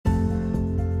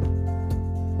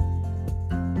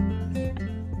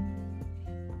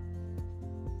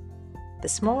The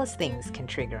smallest things can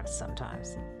trigger us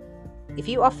sometimes. If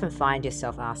you often find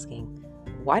yourself asking,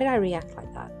 why did I react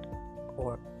like that?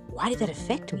 Or why did that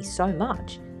affect me so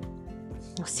much?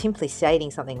 Or simply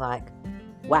stating something like,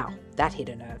 wow, that hit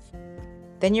a nerve,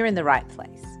 then you're in the right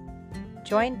place.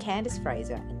 Join Candice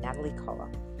Fraser and Natalie Collar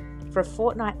for a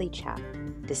fortnightly chat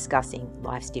discussing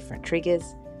life's different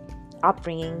triggers,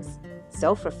 upbringings,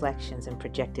 self-reflections and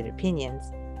projected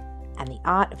opinions, and the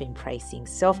art of embracing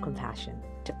self-compassion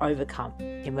to overcome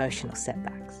emotional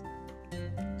setbacks.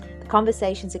 The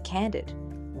conversations are candid,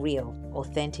 real,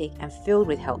 authentic, and filled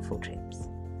with helpful tips.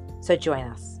 So join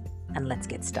us and let's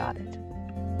get started.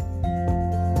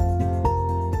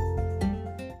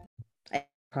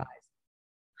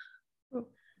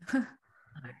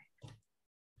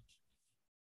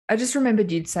 I just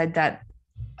remembered you'd said that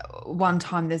one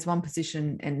time there's one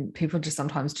position and people just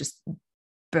sometimes just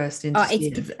burst into tears.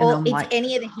 It's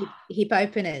any of the hip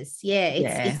openers.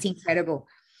 It's incredible.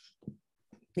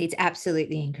 It's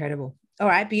absolutely incredible. All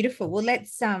right, beautiful. Well,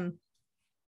 let's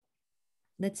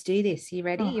do this. You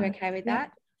ready? You okay with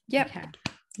that? Yep. Okay.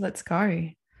 Let's go.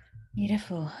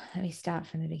 Beautiful. Let me start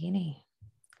from the beginning.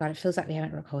 God, it feels like we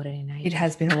haven't recorded in ages. It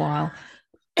has been a while.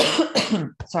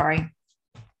 Sorry.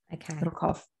 Okay. Little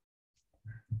cough.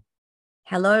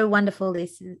 Hello, wonderful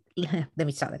listeners. Let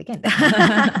me start that again.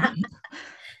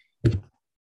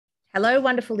 Hello,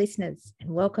 wonderful listeners, and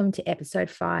welcome to episode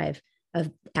 5 of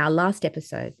our last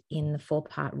episode in the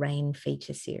 4-part RAIN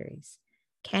feature series.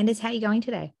 Candice, how are you going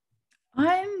today?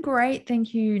 I'm great.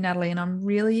 Thank you, Natalie. And I'm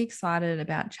really excited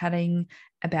about chatting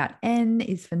about N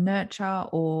is for nurture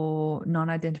or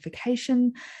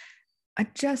non-identification. I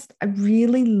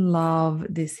really love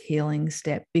this healing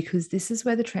step because this is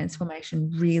where the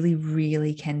transformation really,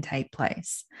 really can take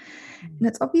place. And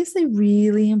it's obviously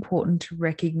really important to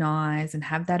recognize and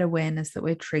have that awareness that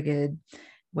we're triggered,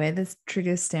 where this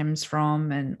trigger stems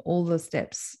from, and all the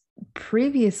steps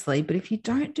previously. But if you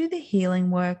don't do the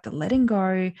healing work, the letting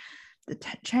go, the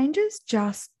changes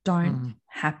just don't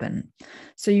happen.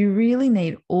 So you really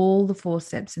need all the 4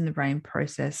 steps in the RAIN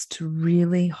process to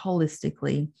really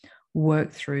holistically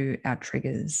work through our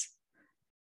triggers.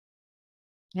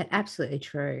 Yeah, absolutely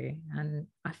true. And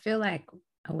I feel like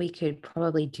we could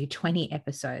probably do 20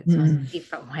 episodes on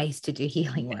different ways to do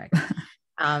healing work.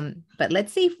 But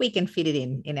let's see if we can fit it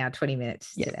in our 20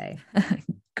 minutes today.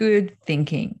 Good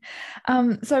thinking.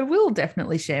 So we'll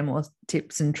definitely share more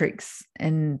tips and tricks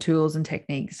and tools and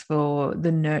techniques for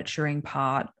the nurturing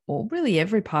part, or really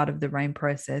every part of the RAIN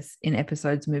process in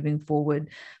episodes moving forward,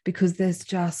 because there's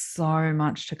just so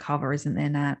much to cover, isn't there,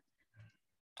 Nat?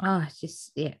 Oh, it's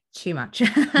just, too much.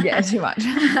 Too much.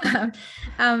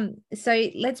 So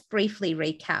let's briefly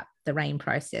recap the RAIN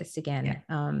process again.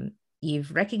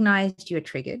 You've recognized you're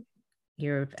triggered.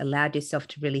 You've allowed yourself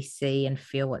to really see and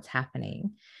feel what's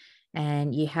happening.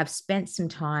 And you have spent some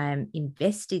time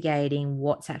investigating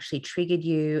what's actually triggered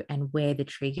you and where the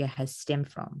trigger has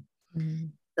stemmed from.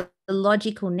 The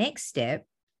logical next step,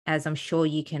 as I'm sure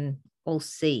you can all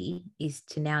see, is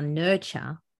to now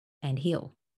nurture and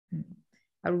heal.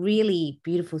 A really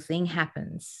beautiful thing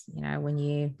happens, when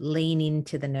you lean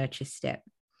into the nurture step.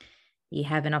 You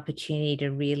have an opportunity to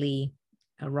really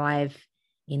arrive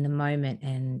in the moment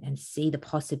and see the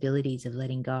possibilities of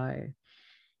letting go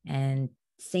and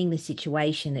seeing the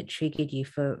situation that triggered you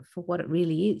for what it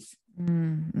really is.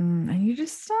 And you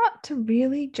just start to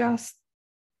really just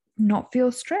not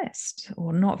feel stressed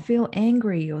or not feel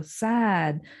angry or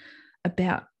sad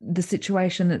about the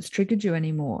situation that's triggered you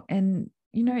anymore. And,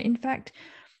 in fact,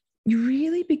 you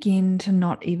really begin to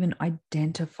not even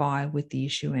identify with the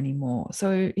issue anymore.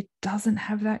 So it doesn't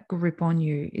have that grip on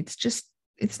you.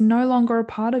 It's no longer a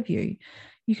part of you.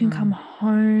 You can come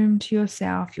home to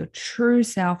yourself, your true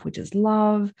self, which is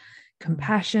love,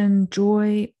 compassion,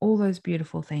 joy, all those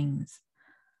beautiful things.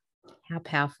 How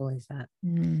powerful is that?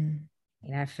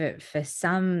 For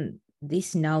some,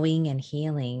 this knowing and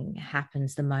healing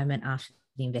happens the moment after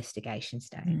the investigation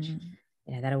stage.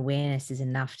 That awareness is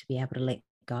enough to be able to let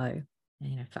go.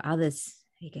 For others,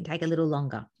 it can take a little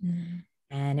longer.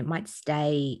 And it might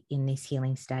stay in this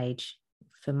healing stage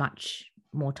for much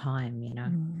more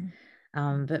time,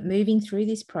 but moving through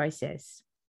this process,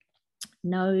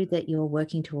 know that you're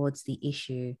working towards the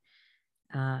issue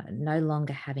no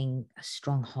longer having a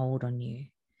strong hold on you.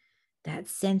 That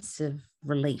sense of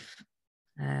relief,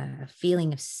 a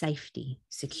feeling of safety,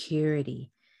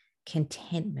 security,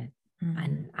 contentment,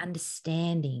 and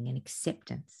understanding and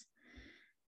acceptance.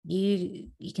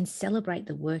 You can celebrate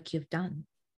the work you've done.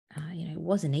 It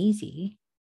wasn't easy,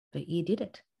 but you did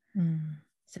it.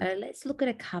 So let's look at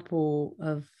a couple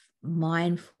of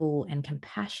mindful and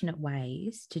compassionate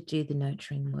ways to do the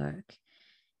nurturing work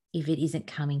if it isn't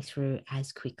coming through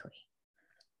as quickly.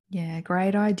 Yeah,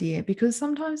 great idea. Because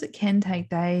sometimes it can take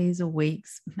days or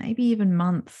weeks, maybe even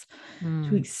months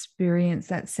to experience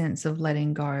that sense of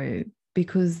letting go,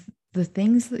 because the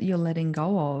things that you're letting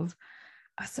go of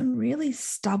are some really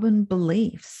stubborn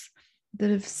beliefs that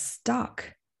have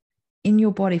stuck in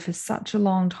your body for such a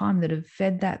long time, that have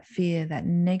fed that fear, that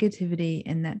negativity,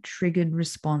 and that triggered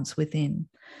response within.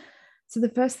 So, the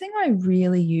first thing I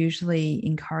really usually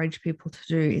encourage people to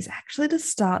do is actually to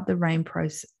start the RAIN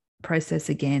process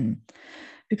again,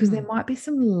 because there might be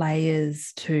some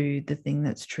layers to the thing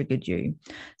that's triggered you.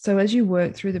 So, as you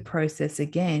work through the process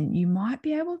again, you might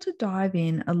be able to dive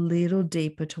in a little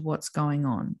deeper to what's going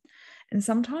on. And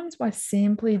sometimes by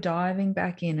simply diving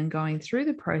back in and going through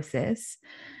the process,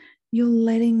 you're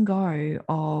letting go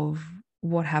of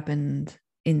what happened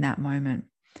in that moment.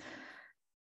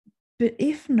 But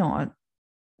if not,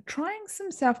 trying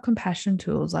some self-compassion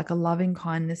tools like a loving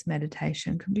kindness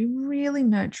meditation can be really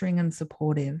nurturing and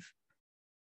supportive.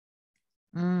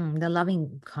 The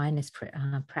loving kindness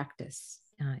practice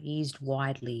used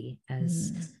widely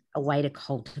as a way to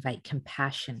cultivate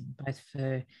compassion, both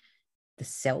for the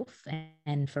self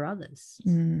and for others.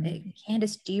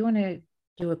 Candice, do you want to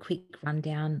do a quick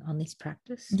rundown on this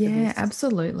practice? Yeah,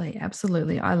 absolutely.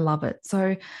 Absolutely. I love it.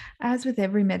 So, as with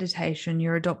every meditation,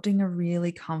 you're adopting a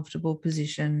really comfortable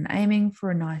position, aiming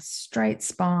for a nice straight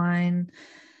spine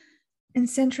and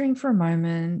centering for a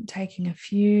moment, taking a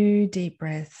few deep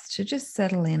breaths to just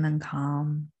settle in and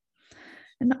calm.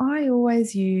 And I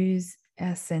always use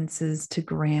our senses to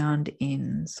ground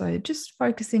in. So, just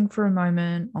focusing for a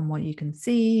moment on what you can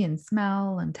see and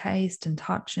smell and taste and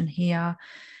touch and hear.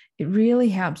 It really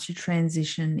helps you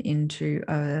transition into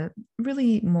a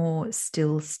really more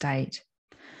still state.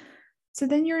 So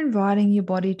then you're inviting your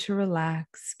body to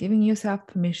relax, giving yourself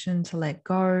permission to let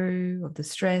go of the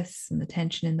stress and the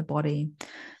tension in the body,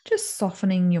 just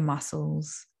softening your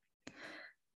muscles.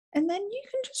 And then you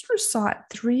can just recite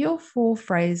 3 or 4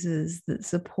 phrases that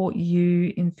support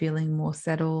you in feeling more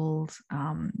settled,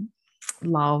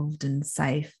 loved, and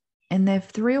safe. And there are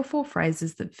 3 or 4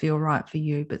 phrases that feel right for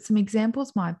you. But some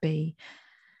examples might be,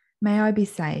 may I be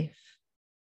safe?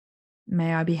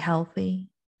 May I be healthy?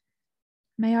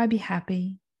 May I be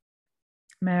happy?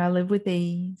 May I live with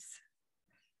ease?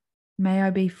 May I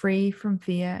be free from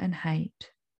fear and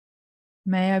hate?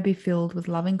 May I be filled with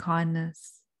loving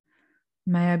kindness?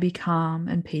 May I be calm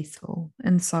and peaceful,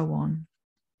 and so on.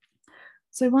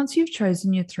 So once you've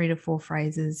chosen your 3 to 4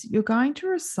 phrases, you're going to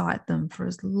recite them for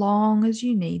as long as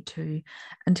you need to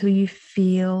until you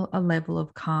feel a level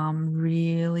of calm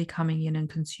really coming in and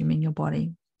consuming your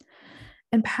body.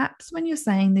 And perhaps when you're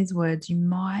saying these words, you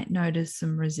might notice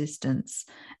some resistance,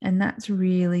 and that's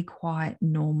really quite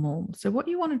normal. So what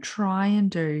you want to try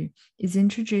and do is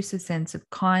introduce a sense of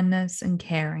kindness and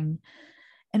caring.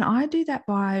 And I do that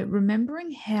by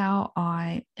remembering how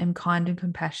I am kind and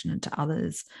compassionate to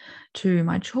others, to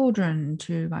my children,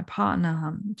 to my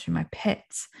partner, to my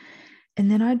pets. And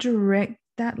then I direct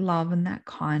that love and that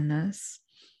kindness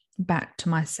back to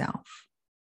myself.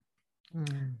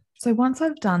 So once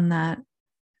I've done that,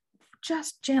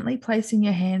 just gently placing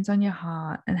your hands on your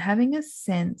heart and having a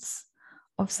sense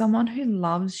of someone who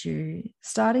loves you,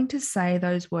 starting to say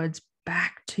those words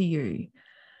back to you,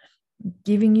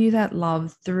 giving you that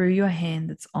love through your hand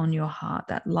that's on your heart,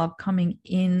 that love coming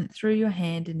in through your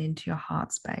hand and into your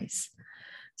heart space.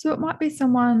 So it might be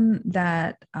someone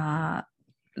that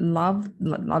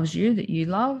loves you, that you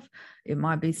love. It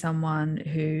might be someone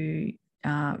who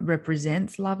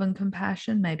represents love and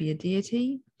compassion, maybe a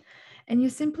deity. And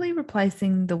you're simply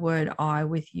replacing the word I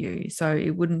with you. So it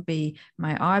wouldn't be,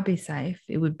 may I be safe.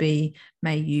 It would be,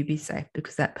 may you be safe,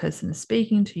 because that person is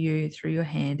speaking to you through your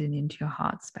hand and into your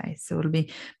heart space. So it'll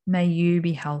be, may you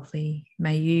be healthy.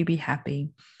 May you be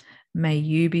happy. May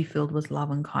you be filled with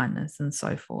love and kindness, and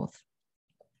so forth.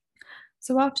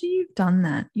 So after you've done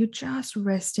that, you're just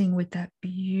resting with that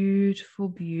beautiful,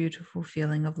 beautiful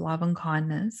feeling of love and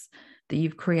kindness that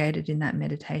you've created in that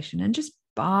meditation, and just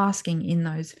basking in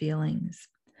those feelings.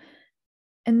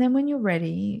 And then when you're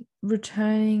ready,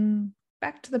 returning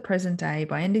back to the present day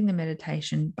by ending the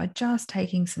meditation by just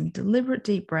taking some deliberate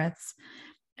deep breaths,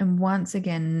 and once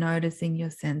again noticing your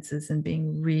senses and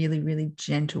being really, really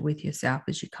gentle with yourself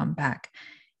as you come back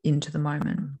into the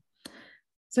moment.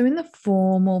 So in the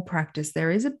formal practice, there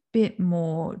is a bit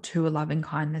more to a loving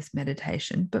kindness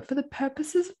meditation, but for the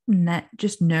purposes of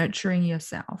just nurturing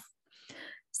yourself,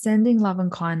 sending love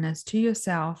and kindness to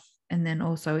yourself, and then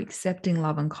also accepting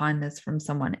love and kindness from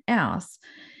someone else,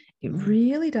 it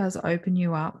really does open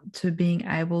you up to being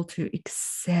able to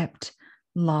accept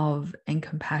love and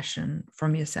compassion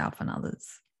from yourself and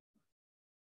others.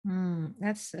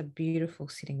 That's a beautiful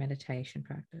sitting meditation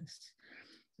practice.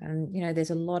 And,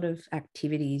 there's a lot of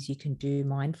activities you can do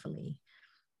mindfully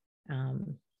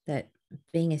that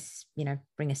bring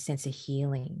a sense of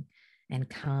healing and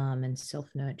calm and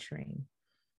self-nurturing.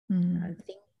 I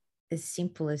think as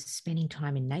simple as spending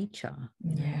time in nature,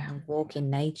 a walk in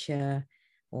nature,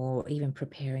 or even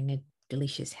preparing a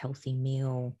delicious, healthy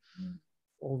meal,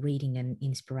 or reading an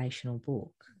inspirational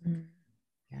book.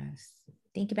 Yes.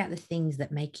 Think about the things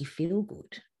that make you feel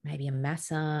good, maybe a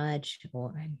massage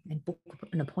and book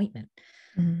an appointment.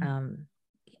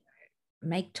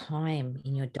 Make time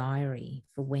in your diary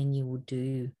for when you will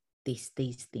do these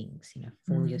things,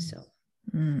 for yourself.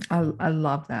 I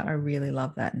love that. I really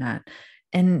love that, Nat.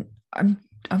 And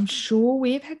I'm sure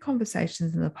we've had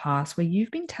conversations in the past where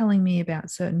you've been telling me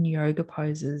about certain yoga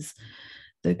poses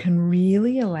that can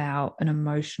really allow an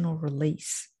emotional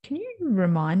release. Can you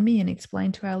remind me and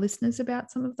explain to our listeners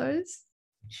about some of those?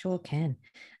 Sure can.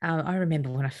 I remember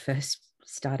when I first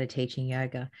started teaching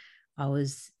yoga, I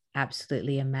was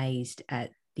absolutely amazed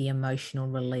at the emotional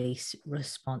release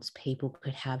response people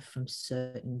could have from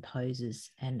certain poses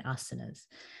and asanas.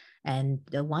 And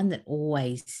the one that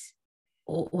always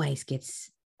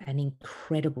gets an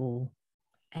incredible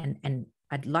and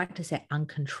I'd like to say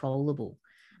uncontrollable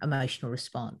emotional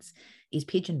response is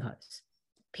pigeon pose.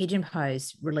 Pigeon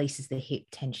pose releases the hip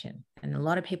tension, and a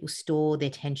lot of people store their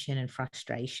tension and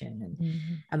frustration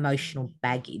and emotional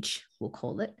baggage, we'll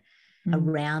call it,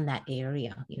 around that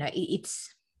area.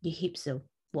 It's your hips are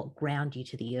what ground you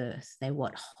to the earth. They're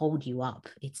what hold you up.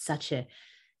 It's such a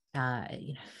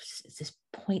it's this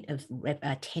point of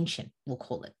tension, we'll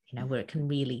call it, where it can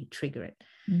really trigger it.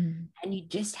 And you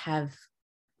just have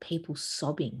people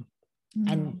sobbing.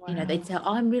 And, they'd say,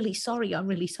 I'm really sorry. And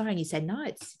you say, no,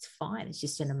 it's fine. It's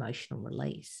just an emotional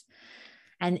release.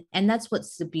 And that's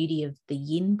what's the beauty of the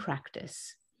yin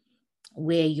practice,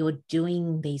 where you're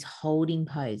doing these holding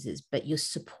poses, but you're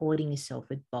supporting yourself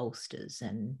with bolsters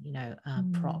and,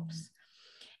 props.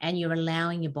 And you're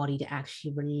allowing your body to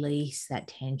actually release that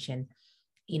tension,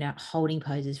 holding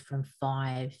poses from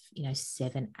 5,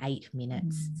 7, 8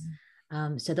 minutes.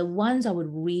 So the ones I would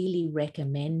really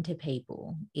recommend to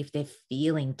people, if they're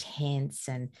feeling tense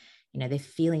and, they're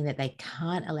feeling that they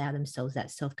can't allow themselves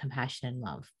that self-compassion and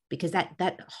love, because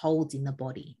that holds in the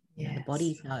body. Yes. The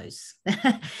body knows.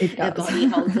 The body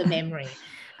holds the memory.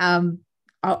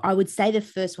 I would say the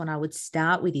first one I would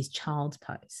start with is child's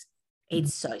pose.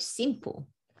 It's so simple.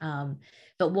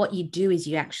 But what you do is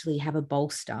you actually have a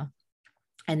bolster,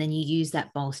 and then you use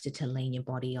that bolster to lean your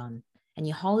body on. And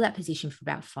you hold that position for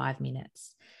about 5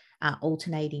 minutes,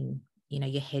 alternating,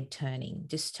 your head turning,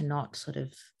 just to not sort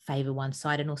of favor one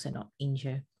side and also not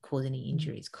cause any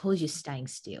injuries, because you're staying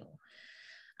still.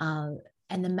 And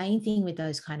the main thing with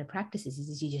those kind of practices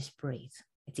is you just breathe.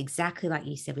 It's exactly like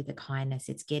you said with the kindness.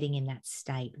 It's getting in that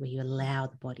state where you allow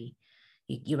the body,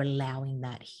 you're allowing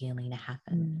that healing to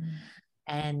happen.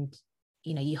 And,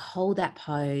 you hold that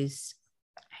pose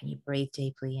and you breathe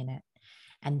deeply in it.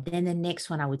 And then the next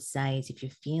one I would say is, if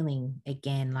you're feeling,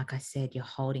 again, like I said, you're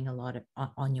holding a lot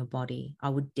on your body, I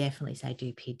would definitely say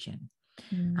do pigeon.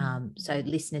 So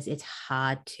listeners, it's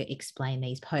hard to explain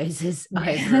these poses over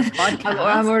a podcast.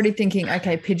 I'm already thinking,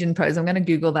 okay, pigeon pose. I'm going to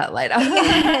Google that later.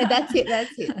 That's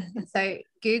it. So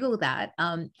Google that.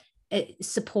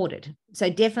 Supported. So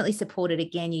definitely supported.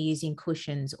 Again, you're using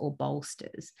cushions or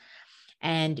bolsters.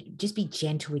 And just be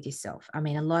gentle with yourself. I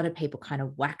mean, a lot of people kind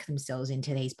of whack themselves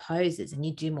into these poses, and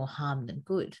you do more harm than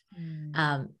good.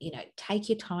 Take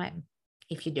your time.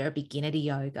 If you're a beginner to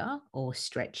yoga or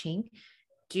stretching,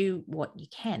 do what you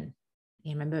can.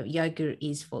 Remember, yoga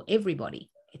is for everybody.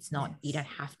 It's not, you don't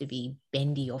have to be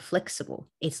bendy or flexible.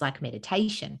 It's like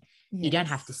meditation. You don't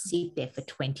have to sit there for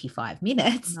 25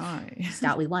 minutes. No.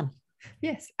 Start with one.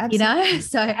 Yes, absolutely.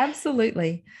 So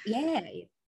absolutely. Yeah.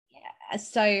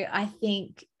 So I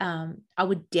think I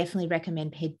would definitely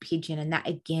recommend pigeon, and that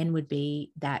again would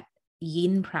be that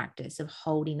yin practice of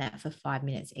holding that for 5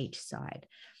 minutes each side,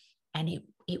 and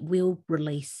it will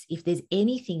release. If there's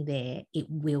anything there, it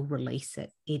will release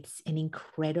it. It's an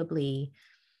incredibly,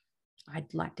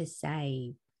 I'd like to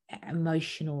say,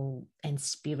 emotional and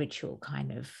spiritual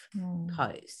kind of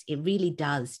pose. It really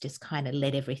does just kind of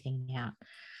let everything out.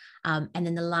 And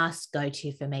then the last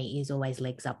go-to for me is always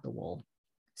legs up the wall.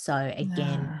 So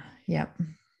again,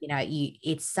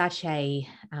 it's such a,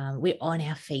 we're on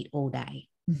our feet all day.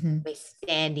 We're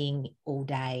standing all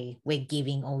day. We're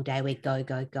giving all day. We're go,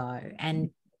 go, go.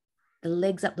 And the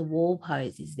legs up the wall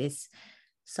pose is this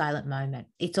silent moment.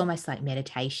 It's almost like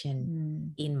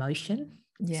meditation in motion.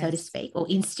 so to speak, or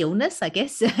in stillness, I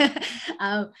guess.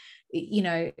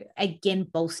 Again,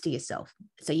 bolster yourself.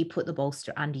 So you put the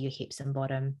bolster under your hips and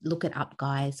bottom. Look it up,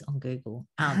 guys, on Google,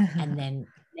 and then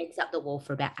legs up the wall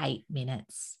for about 8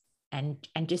 minutes, and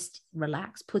just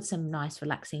relax. Put some nice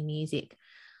relaxing music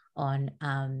on.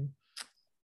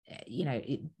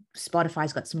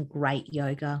 Spotify's got some great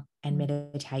yoga and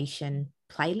meditation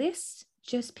playlists.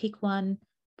 Just pick one,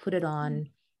 put it on,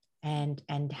 and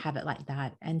have it like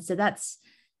that. And so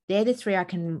they're the 3 I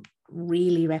can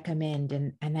really recommend,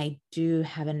 and they do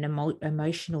have an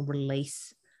emotional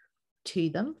release to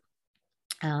them.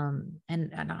 And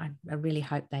I really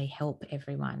hope they help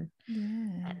everyone.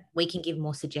 And we can give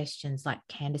more suggestions, like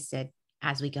Candace said,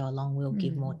 as we go along. We'll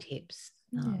give more tips.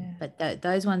 But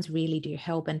those ones really do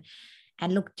help.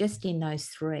 And look, just in those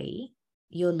 3,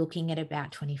 you're looking at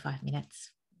about 25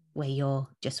 minutes where you're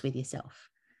just with yourself.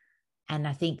 And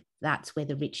I think that's where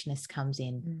the richness comes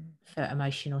in for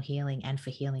emotional healing and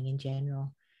for healing in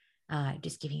general.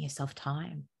 Just giving yourself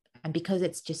time. And because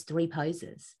it's just 3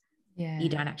 poses, you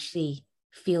don't actually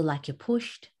feel like you're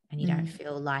pushed, and you don't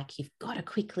feel like you've got to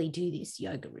quickly do this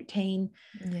yoga routine.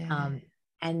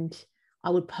 And I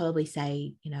would probably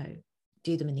say,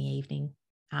 do them in the evening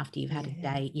after you've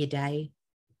had your day.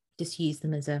 Just use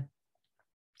them as a,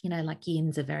 like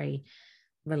yins are very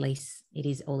release. It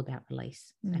is all about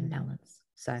release and balance.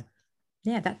 So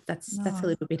that's a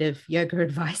little bit of yoga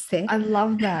advice there. I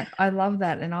love that.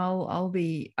 And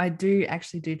I do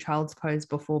actually do child's pose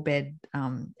before bed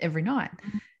every night,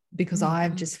 because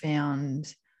I've just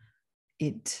found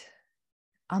it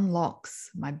unlocks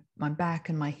my back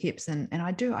and my hips, and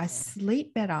I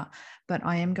sleep better. But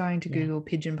I am going to Google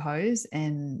pigeon pose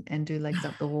and do legs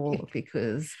up the wall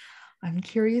because I'm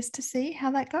curious to see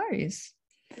how that goes.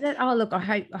 Look,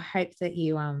 I hope that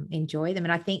you enjoy them.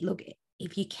 And I think, look,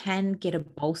 if you can get a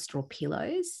bolster or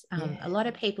pillows, a lot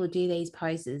of people do these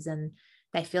poses and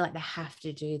they feel like they have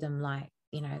to do them like,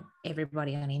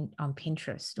 everybody on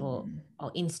Pinterest or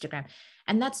Instagram.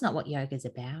 And that's not what yoga is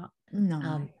about.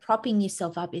 No. Propping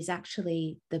yourself up is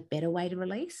actually the better way to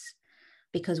release,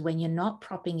 because when you're not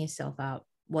propping yourself up,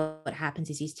 what happens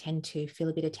is you tend to feel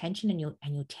a bit of tension, and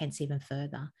you'll tense even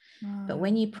further. But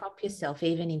when you prop yourself,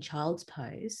 even in child's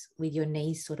pose, with your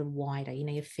knees sort of wider,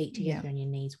 your feet together and your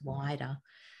knees wider,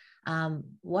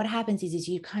 what happens is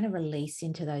you kind of release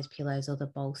into those pillows or the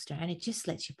bolster, and it just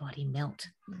lets your body melt.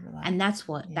 Relax. And that's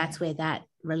where that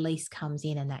release comes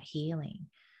in, and that healing.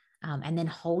 And then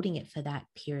holding it for that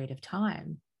period of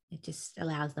time, it just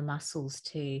allows the muscles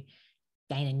to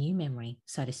gain a new memory,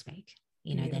 so to speak.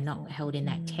 They're not held in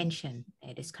that tension.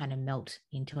 They just kind of melt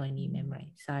into a new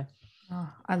memory. So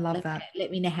I love that. Let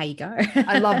me know how you go.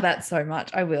 I love that so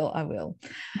much. I will.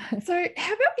 So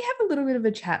how about we have a little bit of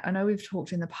a chat? I know we've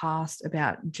talked in the past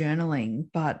about journaling,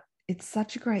 but it's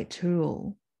such a great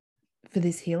tool for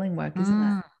this healing work, isn't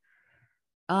it?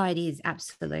 Oh, it is,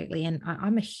 absolutely. And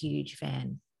I'm a huge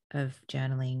fan of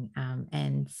journaling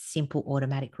and simple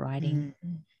automatic writing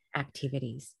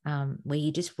activities where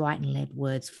you just write and let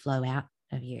words flow out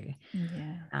of you.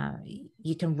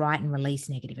 You can write and release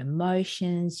negative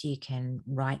emotions. You can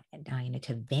write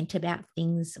to vent about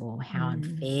things or how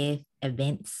unfair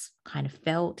events kind of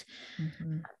felt.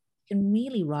 You can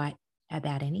really write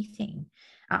about anything.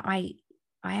 I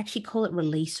actually call it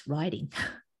release writing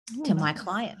to my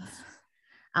clients,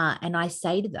 and I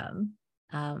say to them,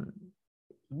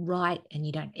 write and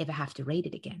you don't ever have to read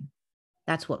it again.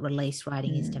 That's what release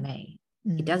writing is to me.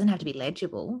 It doesn't have to be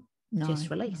legible. Just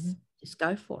release. Just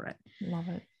go for it. Love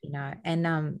it.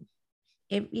 And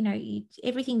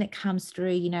everything that comes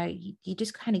through, you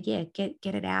just kind of get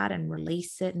it out and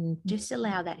release it, and just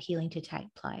allow that healing to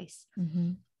take place.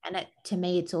 And to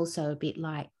me, it's also a bit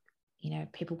like,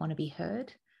 people want to be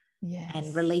heard.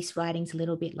 And release writing's a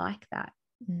little bit like that,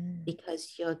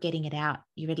 because you're getting it out.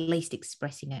 You're at least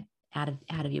expressing it out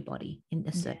of your body in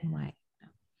a certain way.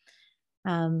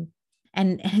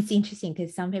 And it's interesting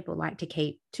because some people like to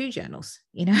keep 2 journals,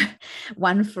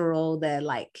 one for all the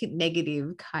like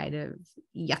negative kind of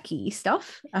yucky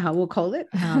stuff, we'll call it,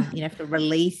 for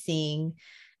releasing.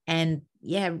 And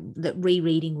that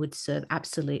rereading would serve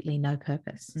absolutely no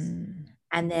purpose.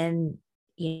 And then,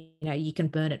 you can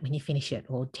burn it when you finish it,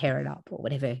 or tear it up, or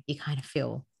whatever you kind of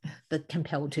feel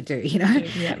compelled to do,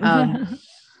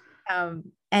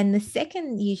 and the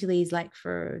second usually is like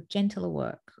for gentler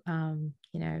work,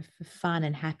 for fun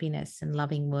and happiness and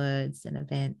loving words and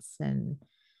events, and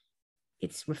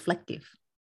it's reflective.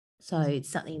 So it's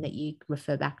something that you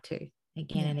refer back to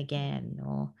again and again,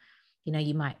 or,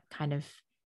 you might kind of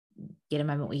get a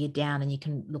moment where you're down and you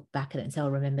can look back at it and say, I'll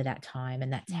remember that time,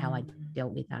 and that's how I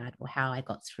dealt with that, or how I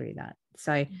got through that.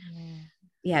 So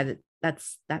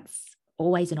that's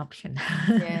always an option.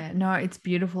 Yeah, no, it's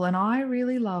beautiful. And I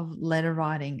really love letter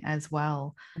writing as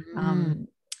well.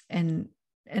 And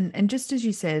just as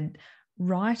you said,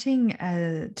 writing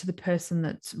to the person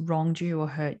that's wronged you or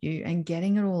hurt you and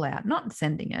getting it all out, not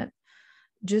sending it,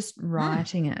 just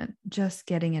writing it, just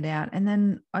getting it out. And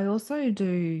then I also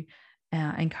do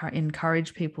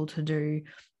encourage people to do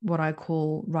what I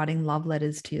call writing love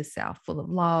letters to yourself, full of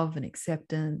love and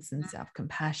acceptance and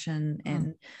self-compassion.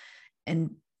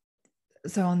 And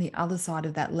so on the other side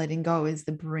of that letting go is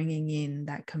the bringing in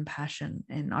that compassion.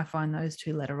 And I find those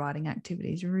two letter writing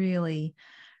activities really,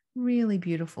 really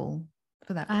beautiful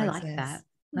for that process. I like that.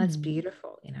 That's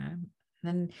beautiful,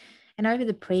 and over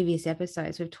the previous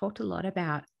episodes, we've talked a lot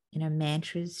about,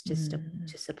 mantras to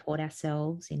support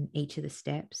ourselves in each of the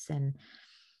steps. And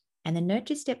the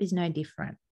nurture step is no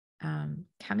different.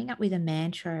 Coming up with a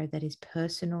mantra that is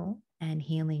personal and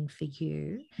healing for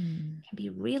you can be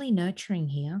really nurturing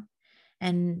here.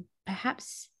 And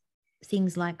perhaps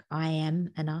things like I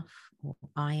am enough or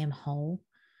I am whole,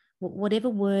 whatever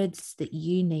words that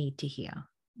you need to hear,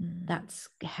 that's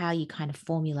how you kind of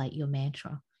formulate your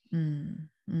mantra.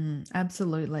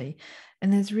 Absolutely.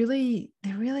 And there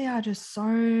really are just so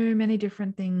many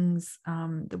different things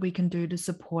that we can do to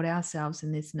support ourselves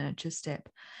in this nurture step.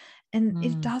 And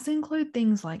it does include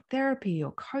things like therapy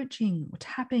or coaching or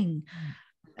tapping,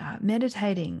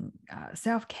 meditating,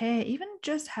 self-care, even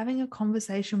just having a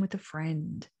conversation with a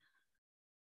friend.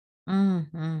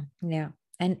 Yeah.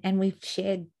 And we've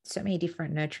shared so many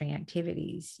different nurturing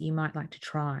activities you might like to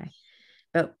try,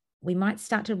 but we might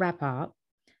start to wrap up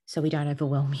so we don't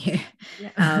overwhelm you.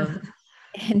 Yeah.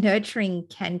 Nurturing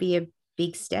can be a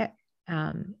big step,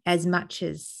 as much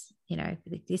as,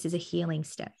 this is a healing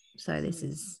step. So this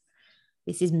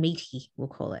is meaty, we'll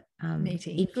call it.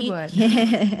 Meaty, good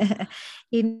word.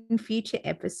 In future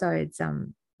episodes,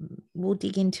 we'll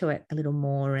dig into it a little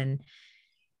more and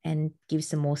give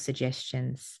some more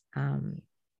suggestions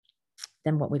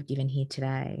than what we've given here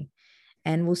today.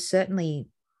 And we'll certainly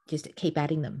just keep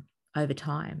adding them over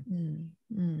time.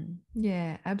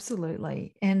 Yeah,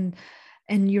 absolutely. And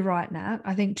you're right, Nat.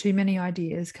 I think too many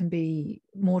ideas can be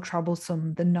more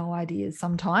troublesome than no ideas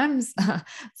sometimes.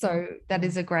 So that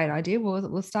is a great idea.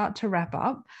 We'll start to wrap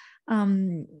up.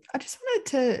 I just wanted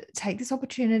to take this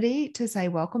opportunity to say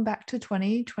welcome back to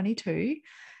 2022.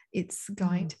 It's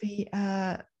going to be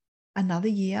another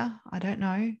year. I don't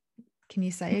know. Can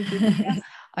you say a good year?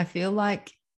 I feel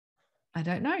like, I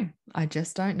don't know. I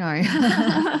just don't know.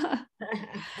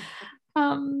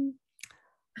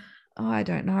 I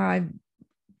don't know. I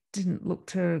didn't look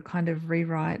to kind of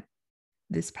rewrite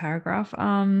this paragraph.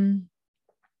 Do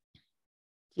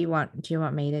you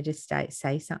want me to just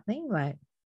say something? Like,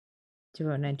 do you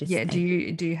want to just? Yeah. Do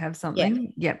you have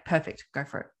something? Yeah. Perfect. Go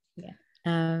for it.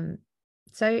 Yeah.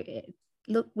 So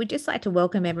look, we'd just like to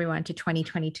welcome everyone to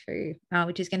 2022,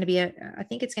 which is going to be I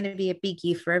think it's going to be a big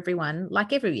year for everyone,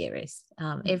 like every year is.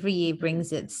 Every year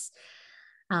brings its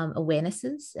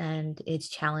awarenesses and its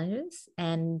challenges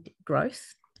and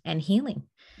growth and healing.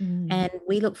 And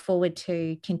we look forward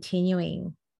to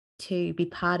continuing to be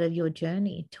part of your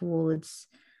journey towards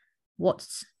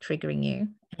what's triggering you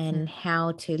and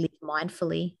how to live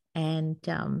mindfully and,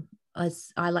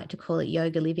 as I like to call it,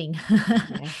 yoga living.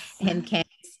 Yes. And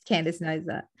Candice knows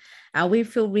that. We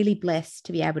feel really blessed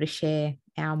to be able to share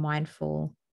our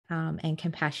mindful and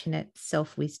compassionate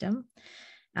self-wisdom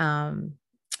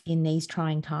in these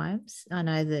trying times. I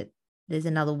know that there's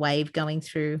another wave going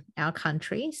through our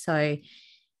country, so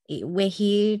we're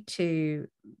here to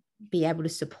be able to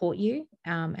support you,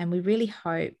 and we really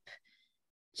hope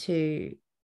to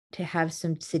have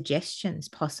some suggestions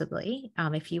possibly.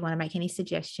 If you want to make any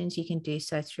suggestions, you can do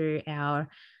so through our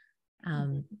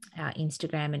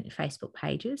Instagram and Facebook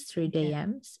pages, through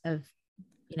DMs of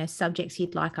subjects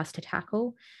you'd like us to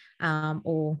tackle,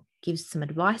 or give some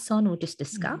advice on, or just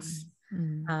discuss.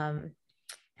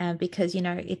 Because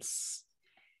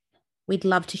we'd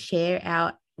love to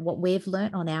share what we've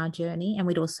learned on our journey, and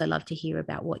we'd also love to hear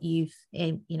about what you've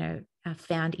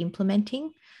found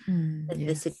implementing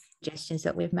the suggestions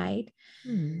that we've made.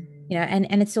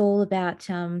 And it's all about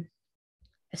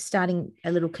starting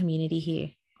a little community here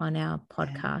on our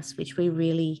podcast, which we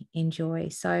really enjoy.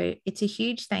 So it's a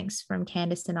huge thanks from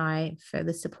Candice and I for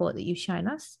the support that you've shown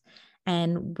us,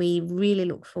 and we really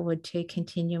look forward to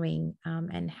continuing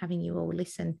and having you all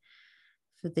listen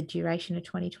for the duration of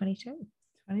 2022.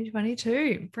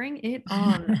 2022, bring it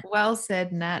on. Well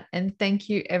said, Nat, and thank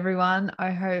you, everyone.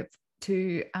 I hope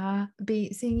to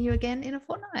be seeing you again in a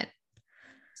fortnight.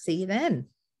 See you then.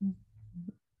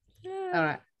 Yeah. All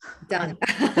right. Done.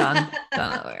 Done.